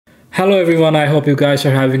Hello everyone, I hope you guys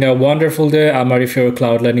are having a wonderful day. I'm Arif, your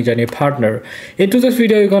cloud learning journey partner. In today's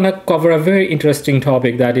video, we're gonna cover a very interesting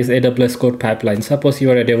topic, that is AWS code pipeline. Suppose you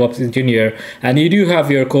are a DevOps engineer and you do have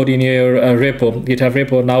your code in your repo, GitHub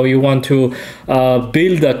repo. Now you want to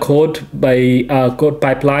build the code by code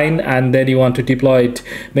pipeline, and then you want to deploy it.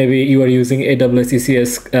 Maybe you are using AWS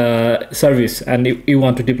CCS service and you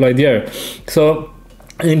want to deploy there. So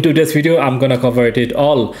in today's video, I'm gonna cover it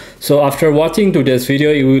all. So after watching today's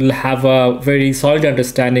video, you will have a very solid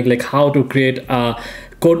understanding like how to create a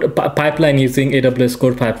code pipeline using AWS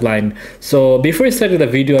code pipeline. So before I start the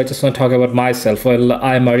video, I just want to talk about myself. Well,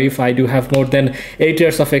 I'm Arif. I do have more than 8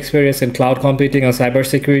 years of experience in cloud computing and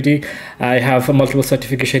cybersecurity. I have multiple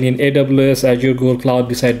certification in AWS, Azure, Google Cloud.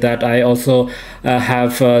 Beside that, I also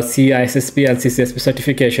have CISSP and CCSP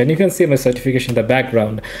certification. You can see my certification in the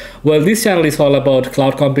background. Well, this channel is all about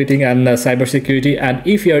cloud computing and cybersecurity. And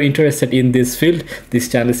if you are interested in this field, this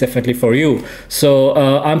channel is definitely for you. So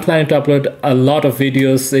I'm planning to upload a lot of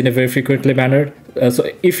videos in a very frequently manner. So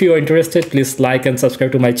if you are interested, please like and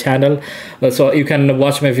subscribe to my channel so you can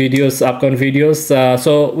watch my videos, upcoming videos.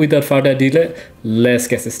 So without further delay, let's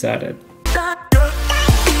get started.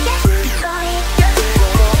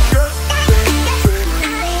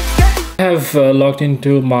 I have logged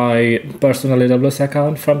into my personal AWS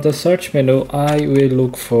account. From the search menu, I will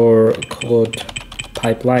look for code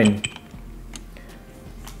pipeline.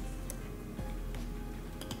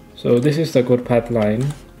 So this is the code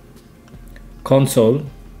pipeline console.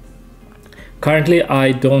 Currently,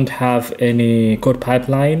 I don't have any code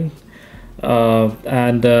pipeline,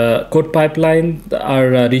 and code pipeline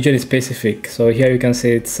are region specific. So here you can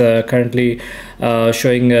see it's currently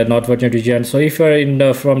showing not version region. So if you're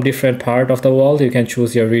in from different part of the world, you can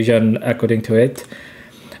choose your region according to it.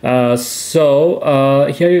 Here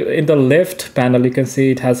in the left panel, you can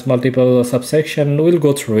see it has multiple subsection. We'll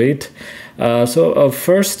go through it.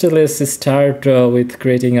 First, let's start with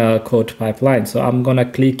creating a code pipeline. So I'm gonna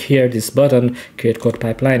click here this button, create code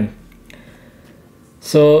pipeline.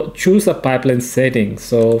 So choose a pipeline setting.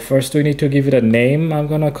 So first we need to give it a name. I'm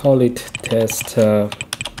gonna call it test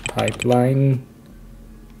pipeline.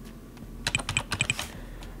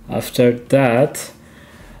 After that,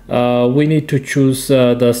 we need to choose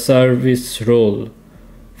the service role.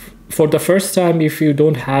 For the first time, if you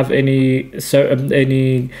don't have any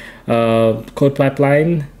code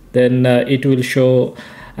pipeline, then it will show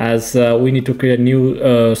as we need to create a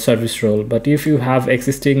new service role. But if you have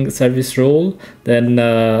existing service role, then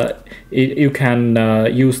you can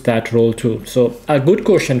use that role too. So a good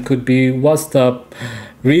question could be, what's the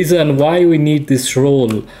reason why we need this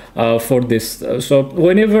role for this? So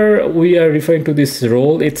whenever we are referring to this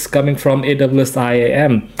role, it's coming from AWS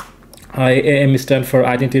IAM. IAM stands for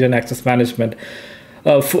Identity and Access Management.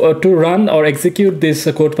 To run or execute this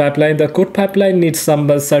code pipeline, the code pipeline needs some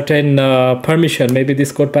certain permission. Maybe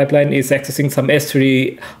this code pipeline is accessing some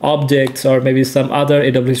S3 objects or maybe some other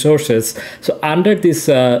AWS resources. So under this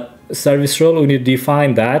service role, we need to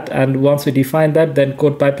define that, and once we define that, then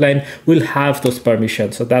code pipeline will have those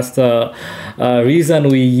permissions. So that's the reason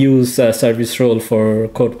we use service role for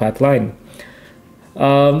code pipeline.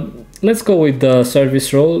 Let's go with the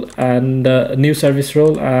service role and new service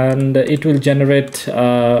role, and it will generate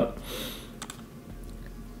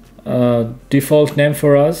default name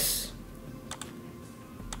for us.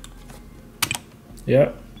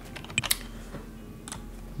 Yeah.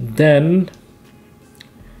 Then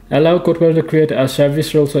allow code pipeline to create a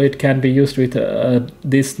service role so it can be used with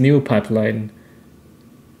this new pipeline.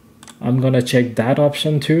 I'm gonna check that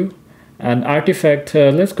option too. And artifact,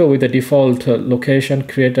 let's go with the default location.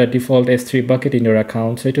 Create a default S3 bucket in your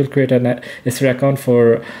account. So it will create an S3 account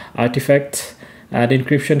for artifact, and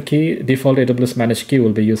encryption key, default AWS managed key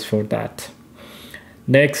will be used for that.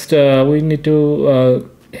 Next, we need to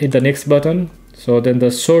hit the next button. So then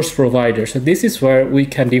the source provider. So this is where we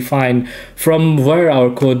can define from where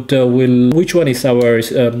our code which one is our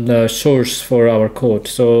source for our code.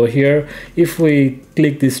 So here, if we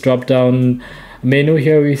click this drop down menu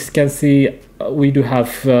here, we can see we do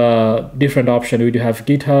have different options. We do have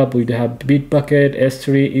GitHub, we do have Bitbucket,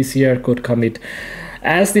 S3, ECR, code commit.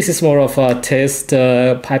 As this is more of a test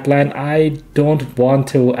pipeline, I don't want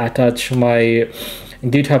to attach my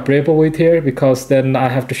GitHub repo with here, because then I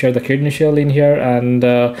have to share the credential in here, and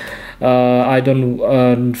I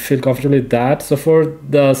don't feel comfortable with that. So for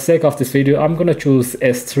the sake of this video, I'm gonna choose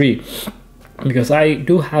S3 because I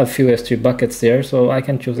do have few S3 buckets there, so I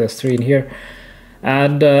can choose S3 in here.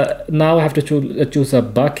 And now I have to choose a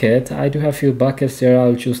bucket. I do have few buckets here.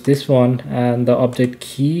 I'll choose this one and the object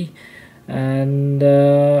key, and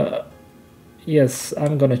yes,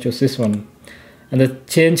 I'm gonna choose this one. and the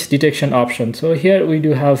change detection option. So here we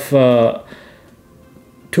do have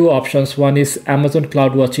two options. One is Amazon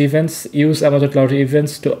CloudWatch events. Use Amazon Cloud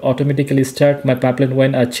events to automatically start my pipeline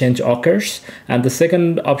when a change occurs. And the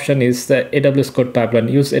second option is the AWS CodePipeline.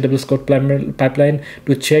 Use AWS CodePipeline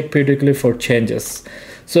to check periodically for changes.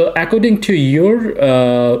 So according to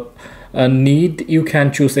your need, you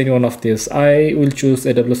can choose any one of these. I will choose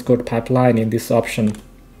AWS CodePipeline in this option.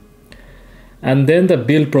 And then the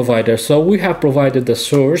build provider. So we have provided the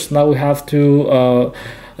source. Now we have to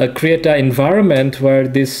create an environment where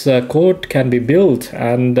this code can be built,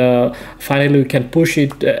 and finally we can push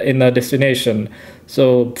it in a destination.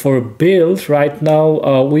 So for build, right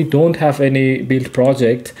now we don't have any build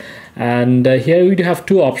project, and here we do have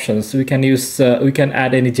two options. We can use we can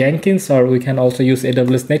add any Jenkins, or we can also use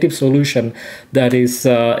AWS native solution, that is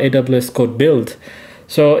AWS Code Build.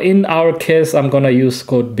 So in our case, I'm gonna use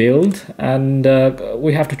Code Build, and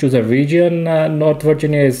we have to choose a region. North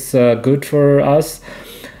Virginia is good for us.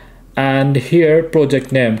 And here,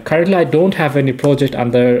 project name. Currently, I don't have any project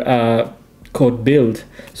under Code Build,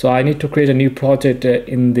 so I need to create a new project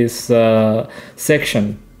in this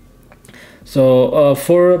section. So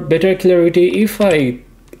for better clarity, if I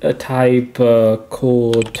type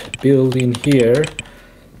Code Build in here,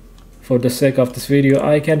 for the sake of this video,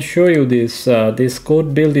 I can show you this. This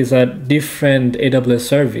Code Build is a different AWS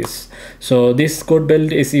service. So this Code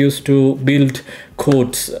Build is used to build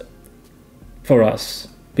codes for us,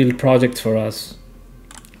 build projects for us.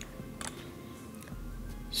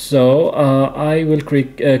 So I will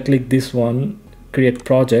click this one, create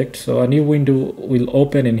project. So a new window will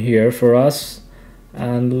open in here for us,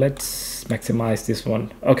 and let's maximize this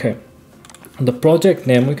one. Okay, the project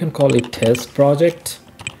name, we can call it test project.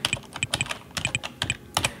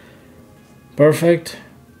 Perfect.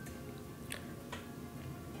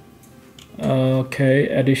 Okay,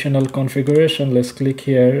 additional configuration. Let's click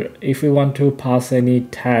here. If we want to pass any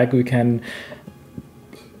tag, we can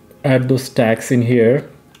add those tags in here.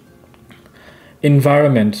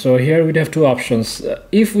 Environment. So here we have two options.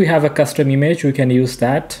 If we have a custom image, we can use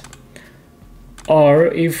that. Or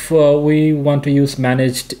if we want to use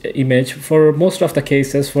managed image, for most of the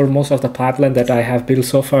cases, for most of the pipeline that I have built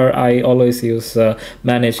so far, I always use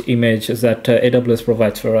managed image that AWS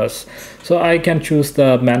provides for us. So I can choose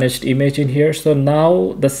the managed image in here. So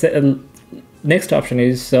now the next option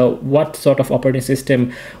is what sort of operating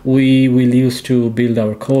system we will use to build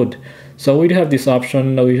our code. So we have this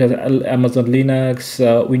option. We have Amazon Linux,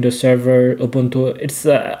 Windows Server, Ubuntu.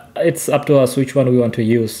 It's up to us which one we want to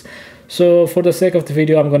use. So for the sake of the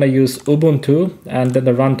video, I'm going to use Ubuntu, and then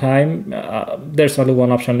the runtime, there's only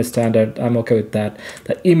one option, standard. I'm okay with that.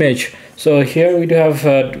 The image. So here we do have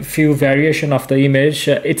a few variation of the image.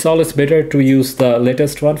 It's always better to use the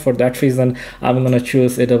latest one. For that reason, I'm going to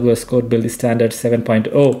choose AWS Code Build Standard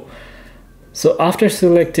 7.0. So after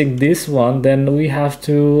selecting this one, then we have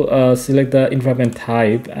to select the environment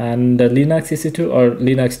type, and the Linux EC2 or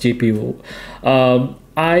Linux GPU.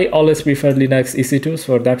 I always prefer Linux EC2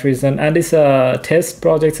 for that reason, and it's a test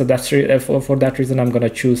project, so that's for that reason I'm going to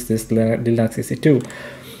choose this Linux EC2.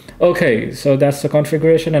 Okay, so that's the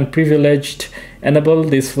configuration. And privileged, enable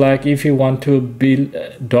this flag if you want to build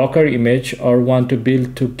Docker image or want to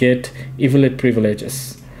build to get evaluate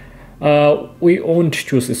privileges. We won't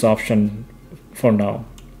choose this option for now,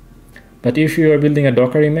 but if you are building a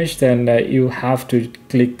Docker image, then you have to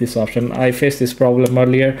click this option. I faced this problem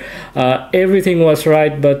earlier. Everything was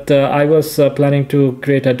right, but I was planning to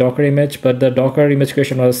create a Docker image, but the Docker image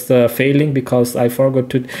creation was failing because I forgot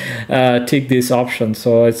to tick this option.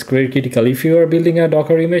 So it's very critical. If you are building a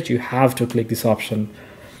Docker image, you have to click this option.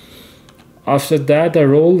 After that, the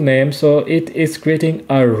role name. So it is creating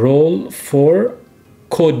a role for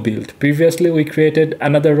Code Build. Previously we created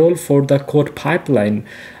another role for the code pipeline,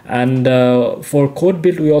 and for Code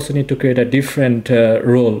Build we also need to create a different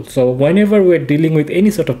role. So whenever we're dealing with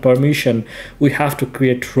any sort of permission, we have to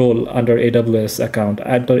create role under AWS account,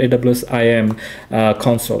 under AWS IAM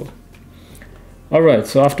console. All right,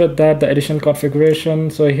 so after that, the additional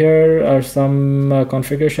configuration. So here are some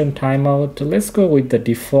configuration timeout. Let's go with the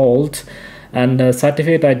default. And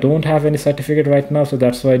certificate, I don't have any certificate right now, so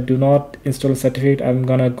that's why I do not install a certificate. I'm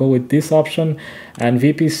gonna go with this option. And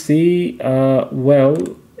VPC, well,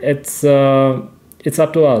 it's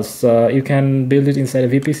up to us. You can build it inside a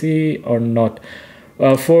VPC or not.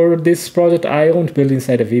 For this project, I won't build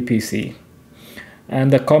inside a VPC.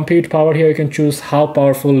 And the compute power here, you can choose how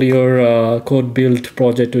powerful your code build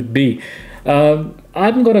project would be.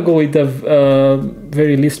 I'm gonna go with the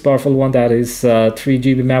very least powerful one, that is 3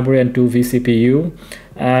 GB memory and 2 vCPU.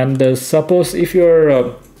 And suppose if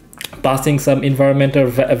your passing some environmental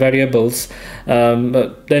variables,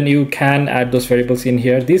 then you can add those variables in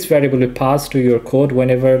here. This variable will pass to your code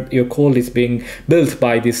whenever your code is being built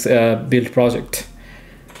by this build project.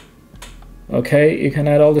 Okay, you can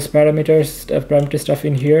add all this parameter stuff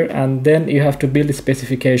in here, and then you have to build a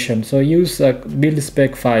specification. So use a build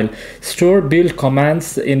spec file. Store build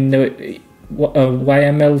commands in the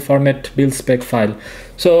YML format build spec file.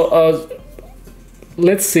 So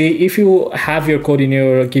let's see, if you have your code in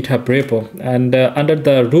your GitHub repo, and under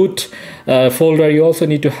the root folder, you also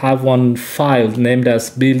need to have one file named as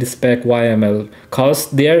build spec YML, because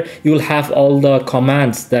there you will have all the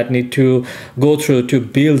commands that need to go through to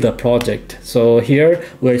build the project. So here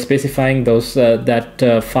we're specifying those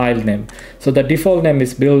that file name. So the default name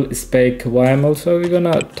is build spec YML, so we're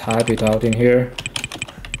gonna type it out in here.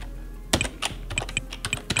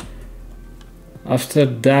 After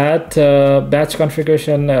that, batch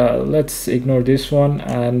configuration, let's ignore this one,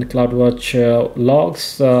 and CloudWatch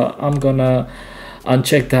logs, I'm gonna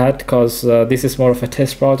uncheck that because this is more of a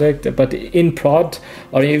test project. But in prod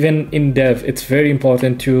or even in dev, it's very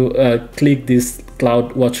important to click this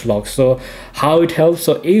CloudWatch logs. So how it helps,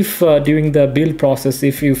 so if during the build process,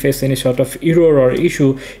 if you face any sort of error or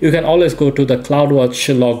issue, you can always go to the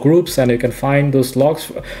CloudWatch log groups, and you can find those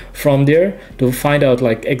logs from there to find out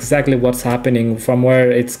like exactly what's happening, from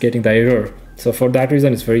where it's getting the error. So for that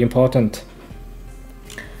reason, it's very important.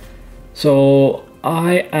 So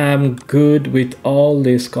I am good with all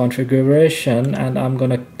this configuration, and I'm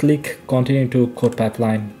gonna click continue to code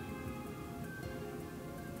pipeline.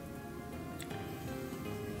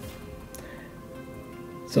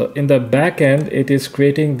 So in the backend, it is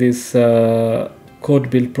creating this code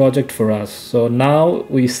build project for us. So now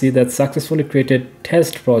we see that successfully created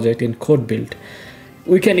test project in code build.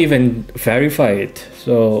 We can even verify it.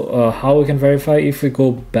 So how we can verify? If we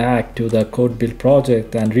go back to the code build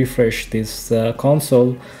project and refresh this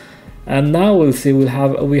console, and now we'll see we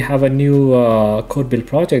have a new code build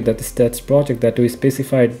project, that is test project that we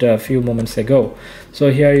specified a few moments ago. So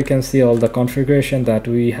here you can see all the configuration that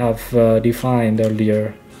we have defined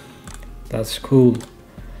earlier. That's cool.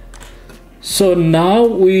 So now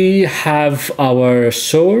we have our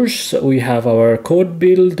source, we have our code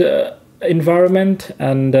build environment,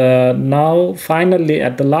 and now finally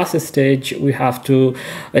at the last stage we have to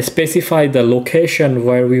specify the location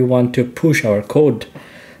where we want to push our code.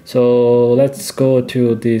 So let's go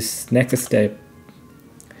to this next step,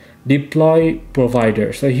 deploy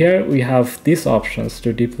provider. So here we have these options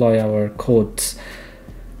to deploy our codes.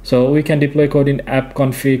 So we can deploy code in app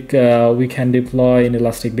config, we can deploy in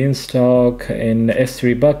Elastic Beanstalk, in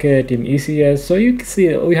S3 bucket, in ECS. So you can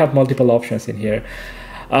see we have multiple options in here.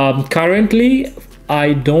 Currently,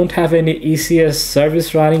 I don't have any ECS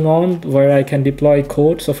service running on where I can deploy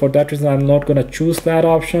code. So for that reason, I'm not going to choose that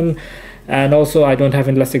option. And also I don't have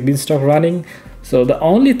Elastic Beanstalk running. So the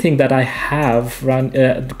only thing that I have run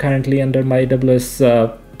currently under my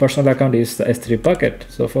AWS personal account is the S3 bucket.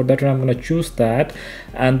 So for that I'm going to choose that,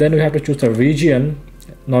 and then we have to choose a region.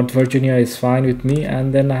 North Virginia is fine with me,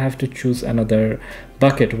 and then I have to choose another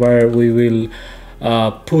bucket where we will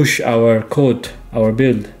push our code, our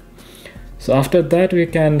build. So after that we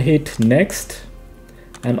can hit next,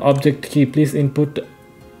 and object key, please input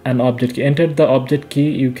an object key. Enter the object key.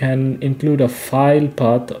 You can include a file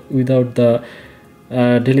path without the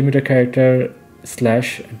delimiter character /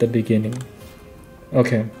 at the beginning.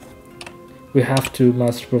 Okay, we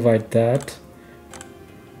must provide that,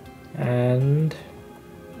 and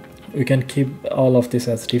we can keep all of this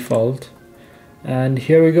as default. And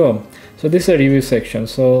here we go. So this is a review section.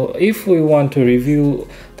 So if we want to review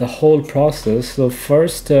the whole process, so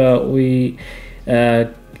first we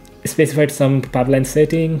specified some pipeline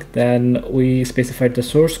setting, then we specified the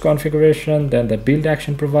source configuration, then the build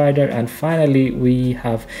action provider, and finally we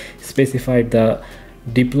have specified the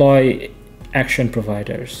deploy action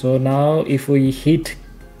provider. So now if we hit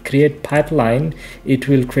create pipeline, it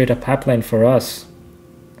will create a pipeline for us.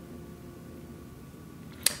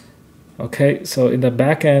 Okay, so in the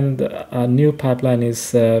back end, a new pipeline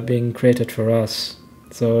is being created for us.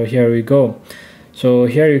 So here we go. So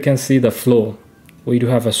here you can see the flow. We do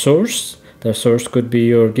have a source. The source could be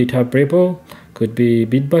your GitHub repo, could be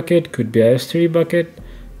Bitbucket, could be S3 bucket.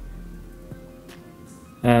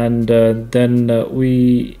 And then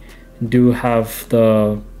we do have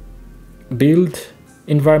the build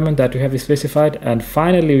environment that we have specified, and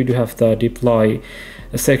finally we do have the deploy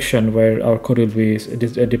section where our code will be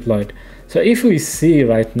deployed. So if we see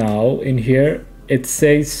right now in here, it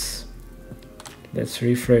says, let's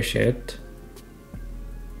refresh it.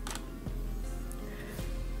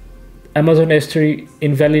 Amazon S3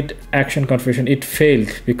 invalid action configuration, it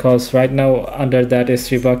failed because right now under that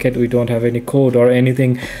S3 bucket we don't have any code or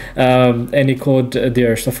anything, any code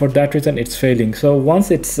there. So for that reason it's failing. So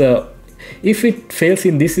once it's if it fails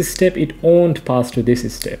in this step, it won't pass to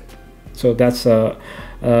this step. So that's a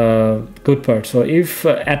good part. So if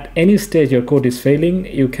at any stage your code is failing,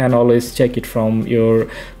 you can always check it from your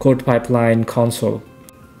code pipeline console.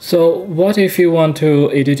 So what if you want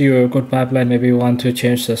to edit your code pipeline? Maybe you want to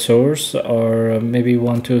change the source, or maybe you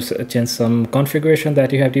want to change some configuration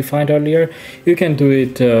that you have defined earlier. You can do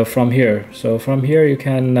it from here. So from here you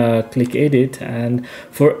can click edit, and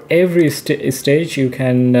for every stage you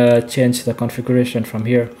can change the configuration from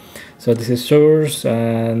here. So this is source,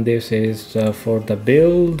 and this is for the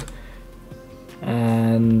build,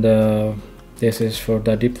 and this is for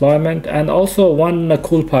the deployment. And also one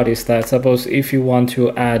cool part is that suppose if you want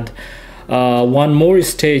to add one more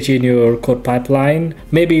stage in your code pipeline,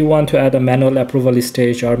 maybe you want to add a manual approval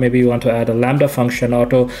stage, or maybe you want to add a lambda function,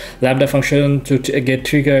 auto lambda function to get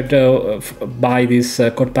triggered by this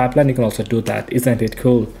code pipeline, you can also do that. Isn't it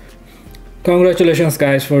cool? Congratulations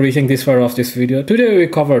guys for reaching this far of this video. Today we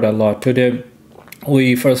covered a lot. Today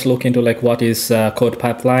we first look into like what is code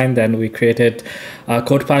pipeline, then we created a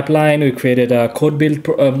code pipeline, we created a code build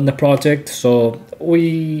project. So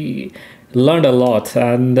we learned a lot,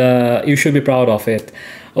 and you should be proud of it.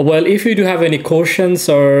 Well, if you do have any questions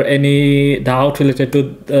or any doubt related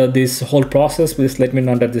to this whole process, please let me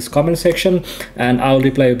know under this comment section, and I'll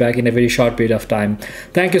reply you back in a very short period of time.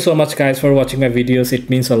 Thank you so much guys for watching my videos. It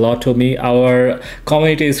means a lot to me. Our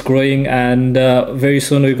community is growing, and very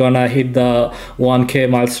soon we're gonna hit the 1K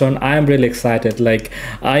milestone. I am really excited. Like,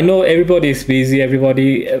 I know everybody is busy,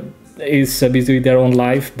 everybody is busy with their own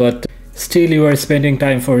life, but still you are spending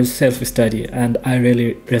time for self-study, and I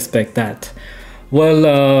really respect that.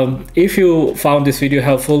 Well, if you found this video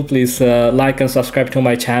helpful, please like and subscribe to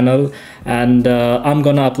my channel, and I'm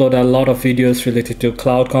gonna upload a lot of videos related to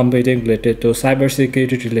cloud computing, related to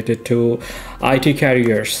cybersecurity, related to IT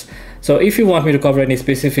careers. So if you want me to cover any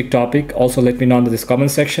specific topic, also let me know in this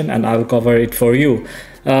comment section, and I will cover it for you.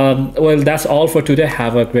 Well, that's all for today.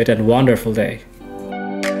 Have a great and wonderful day.